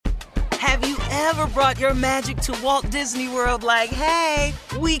Have you ever brought your magic to Walt Disney World like, hey,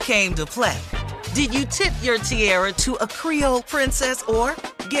 we came to play? Did you tip your tiara to a Creole princess or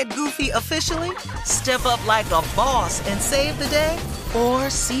get goofy officially? Step up like a boss and save the day? Or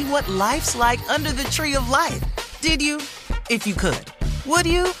see what life's like under the tree of life? Did you? If you could. Would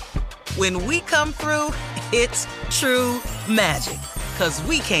you? When we come through, it's true magic. 'Cause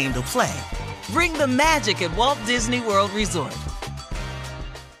we came to play. Bring the magic at Walt Disney World Resort.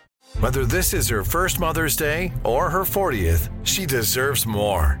 Whether this is her first Mother's Day or her 40th, she deserves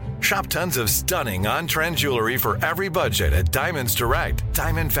more. Shop tons of stunning on-trend jewelry for every budget at Diamonds Direct.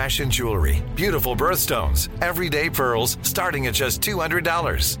 Diamond fashion jewelry, beautiful birthstones, everyday pearls starting at just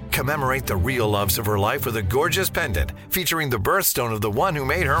 $200. Commemorate the real loves of her life with a gorgeous pendant featuring the birthstone of the one who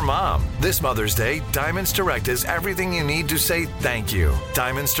made her mom. This Mother's Day, Diamonds Direct is everything you need to say thank you.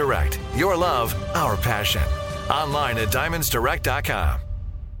 Diamonds Direct, your love, our passion. Online at diamondsdirect.com.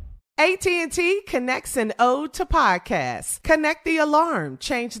 AT&T connects an ode to podcasts. Connect the alarm.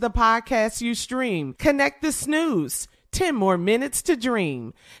 Change the podcast you stream. Connect the snooze. 10 more minutes to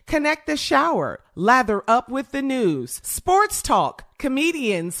dream. Connect the shower. Lather up with the news. Sports talk,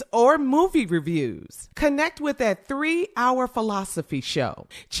 comedians, or movie reviews. Connect with that 3-hour philosophy show.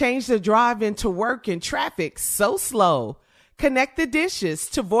 Change the drive into work in traffic so slow. Connect the dishes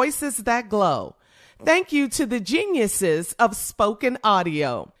to voices that glow. Thank you to the geniuses of spoken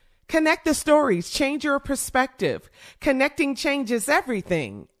audio. Connect the stories, change your perspective. Connecting changes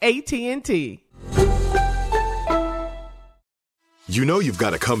everything. AT&T. You know you've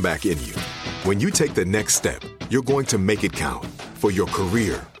got a comeback in you. When you take the next step, you're going to make it count. For your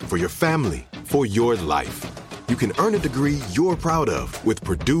career, for your family, for your life. You can earn a degree you're proud of with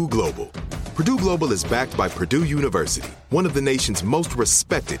Purdue Global. Purdue Global is backed by Purdue University, one of the nation's most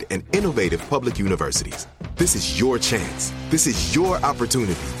respected and innovative public universities. This is your chance. This is your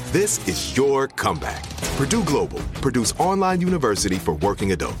opportunity. This is your comeback. Purdue Global, Purdue's online university for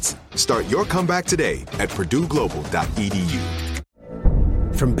working adults. Start your comeback today at purdueglobal.edu.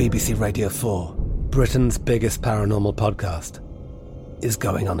 From BBC Radio 4, Britain's biggest paranormal podcast is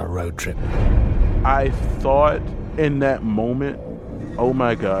going on a road trip. I thought in that moment, oh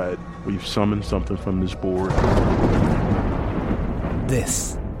my God, we've summoned something from this board.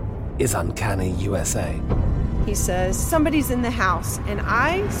 This is Uncanny USA. He says, somebody's in the house, and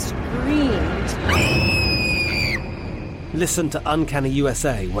I screamed. Listen to Uncanny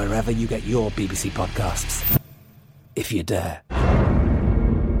USA wherever you get your BBC podcasts, if you dare.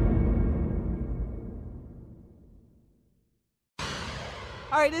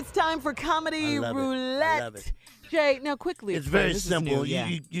 All right, it's time for Comedy Roulette. I love it. Jay, now quickly. It's very simple. New, yeah.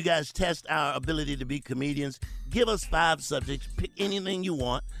 You guys test our ability to be comedians. Give us 5 subjects. Pick anything you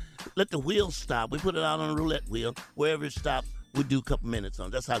want. Let the wheel stop. We put it out on a roulette wheel. Wherever it stops, we do a couple minutes on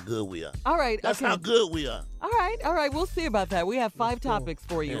it. That's how good we are. All right. That's how good we are. All right. We'll see about that. We have 5 topics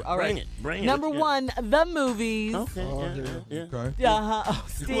for you. Yeah, all right. Bring it. Number 1, the movies. Okay. Yeah. Okay. Oh,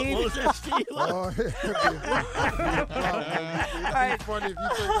 Steve. What was that, Steve? All right. Funny if you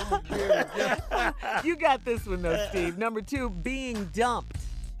think I'm gonna get it. You got this one, though, Steve. Number 2, being dumped.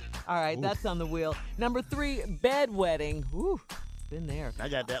 All right, that's on the wheel. Number 3, bedwetting. Ooh, been there. I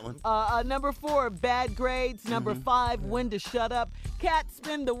got that one. Number 4, bad grades. Number 5, when to shut up. Cat,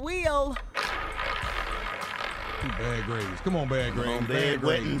 spin the wheel. Bad grades. Come on, bad grades. Come on,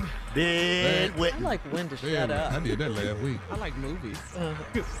 bedwetting. Bedwetting. I like when to shut up. I did that last week. I like movies.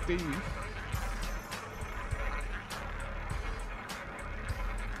 Steve.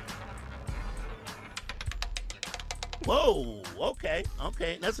 Whoa, okay,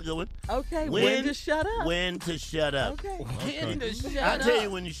 that's a good one. Okay, when to shut up. When to shut up. Okay. When to shut up. I'll tell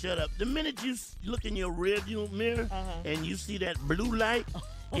you when you shut up. The minute you look in your rearview mirror and you see that blue light,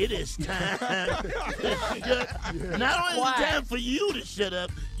 it is time to shut. Not only is it time for you to shut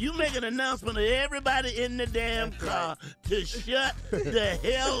up, you make an announcement to everybody in the damn car to shut the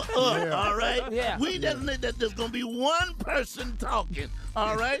hell up, all right? Yeah. We designate that there's going to be one person talking,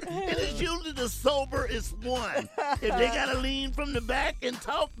 all right? And it's usually the soberest one. If they got to lean from the back and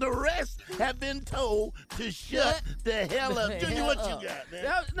talk, the rest have been told to shut the hell up. Junior, what you got,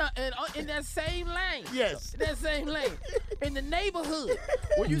 man? In that same lane. Yes. In that same lane. In the neighborhood.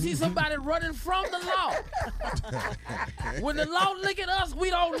 When you see somebody running from the law. When the law look at us, we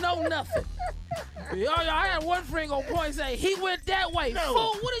don't know nothing. I had one friend on point say, he went that way. No.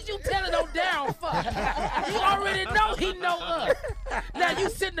 Fool, what is you telling no damn fuck? You already know he know us. Now you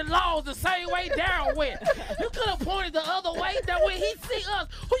send the laws the same way Darryl went. You could have pointed the other way. That way he see us.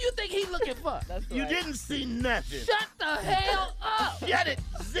 Who you think he looking for? That's right. You didn't see nothing. Shut the hell up. Shut it.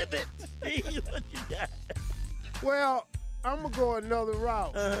 Zip it. Steve, what you got? Well, I'm going to go another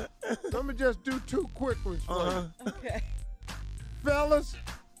route. Let me just do two quick ones for you. Okay. Fellas,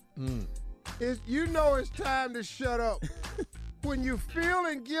 you know it's time to shut up when you're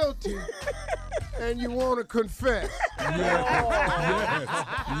feeling guilty and you want to confess.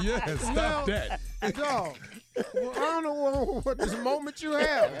 Yes, stop that. Dog, well, I don't know what this moment you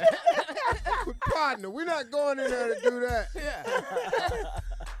have. But partner, we're not going in there to do that.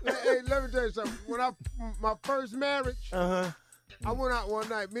 Hey, let me tell you something. When my first marriage, I went out one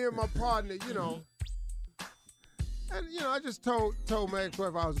night, me and my partner, and I just told my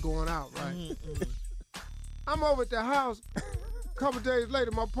ex-wife I was going out, right? I'm over at the house. A couple days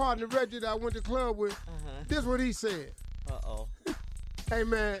later, my partner Reggie that I went to the club with, this is what he said. Uh-oh. Hey,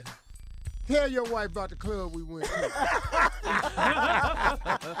 man, tell your wife about the club we went to.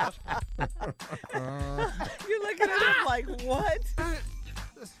 You're looking at him like, what?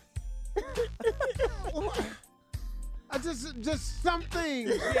 I just some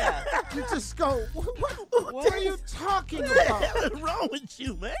things. Yeah. You just go, what are you talking about? What's wrong with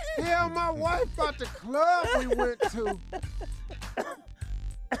you, man? Tell my wife about the club we went to.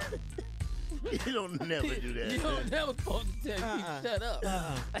 You don't never do that. You don't never supposed to tell you to shut up.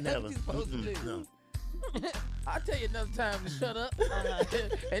 That's Never. what you're supposed to do. No. I'll tell you another time to shut up.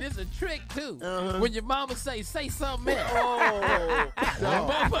 And it's a trick, too. When your mama say something else.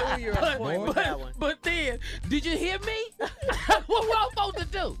 But then, did you hear me? What I'm supposed to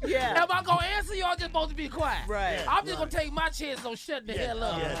do? Yeah. Am I going to answer you or just supposed to be quiet? Right. I'm just going to take my chance on shutting the hell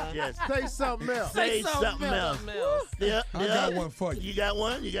up. Yes. Say something else. Say something else. Yep. I got one for you. You got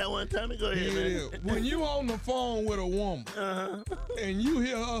one? You got one, Tommy? Go ahead, man. When you on the phone with a woman and you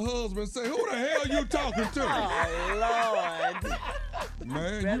hear her husband say, "Who the hell you talking to?" Oh, Lord.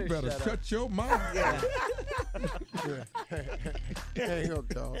 Man, you better shut your mouth. Hang up,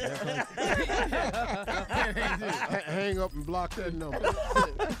 dog. Hang up and block that number.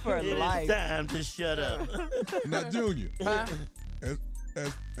 For It life. is time to shut up. Now, Junior,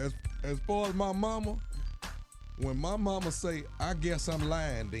 as far as my mama, when my mama say, "I guess I'm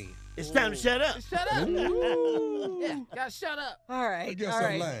lying," then It's time to shut up. Shut up. Yeah, gotta shut up. All right. I guess all I'm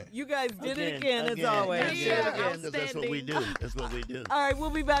right. lying. You guys did it again, as always. Yeah. Again, 'cause that's what we do. That's what we do. All right, we'll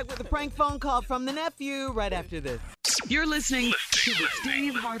be back with a prank phone call from the nephew right after this. You're listening to the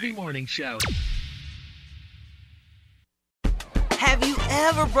Steve Harvey Morning Show. Have you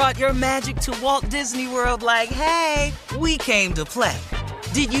ever brought your magic to Walt Disney World like, hey, we came to play?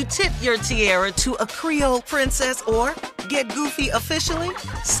 Did you tip your tiara to a Creole princess or get goofy officially?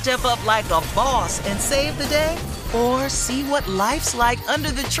 Step up like a boss and save the day? Or see what life's like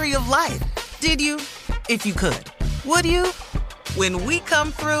under the tree of life? Did you? If you could. Would you? When we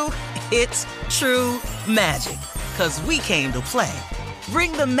come through, it's true magic. 'Cause we came to play.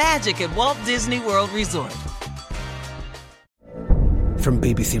 Bring the magic at Walt Disney World Resort. From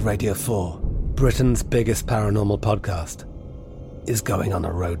BBC Radio 4, Britain's biggest paranormal podcast is going on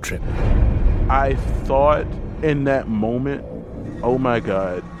a road trip. I thought in that moment, oh my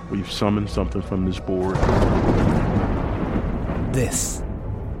God, we've summoned something from this board. This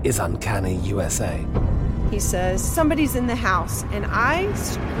is Uncanny USA. He says, somebody's in the house, and I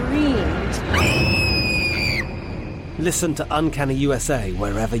screamed. Listen to Uncanny USA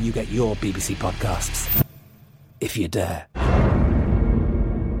wherever you get your BBC podcasts, if you dare.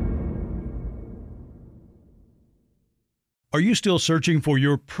 Are you still searching for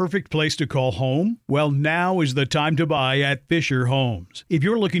your perfect place to call home? Well, now is the time to buy at Fisher Homes. If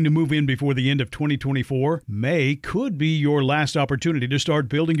you're looking to move in before the end of 2024, May could be your last opportunity to start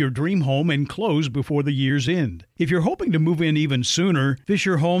building your dream home and close before the year's end. If you're hoping to move in even sooner,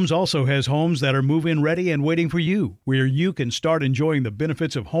 Fisher Homes also has homes that are move-in ready and waiting for you, where you can start enjoying the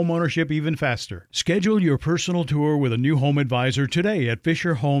benefits of homeownership even faster. Schedule your personal tour with a new home advisor today at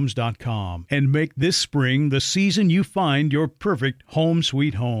FisherHomes.com and make this spring the season you find your perfect home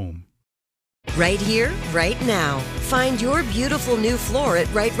sweet home. Right here, right now. Find your beautiful new floor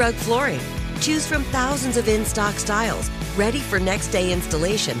at Right Rug Flooring. Choose from thousands of in-stock styles, ready for next day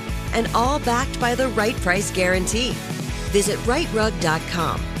installation, and all backed by the right price guarantee. Visit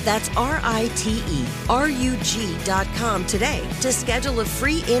rightrug.com. That's RITERUG.com today to schedule a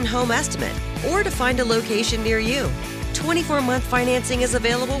free in-home estimate or to find a location near you. 24-month financing is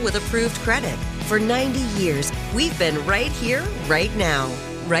available with approved credit. For 90 years, we've been right here, right now.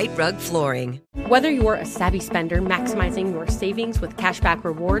 Right Rug Flooring. Whether you're a savvy spender maximizing your savings with cashback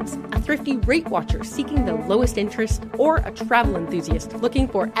rewards, a thrifty rate watcher seeking the lowest interest, or a travel enthusiast looking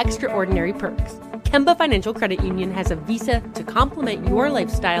for extraordinary perks, Kemba Financial Credit Union has a visa to complement your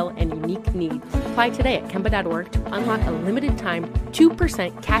lifestyle and unique needs. Apply today at Kemba.org to unlock a limited time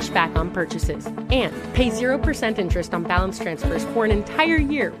 2% cash back on purchases and pay 0% interest on balance transfers for an entire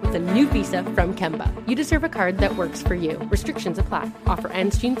year with a new visa from Kemba. You deserve a card that works for you. Restrictions apply. Offer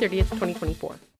ends June 30th, 2024.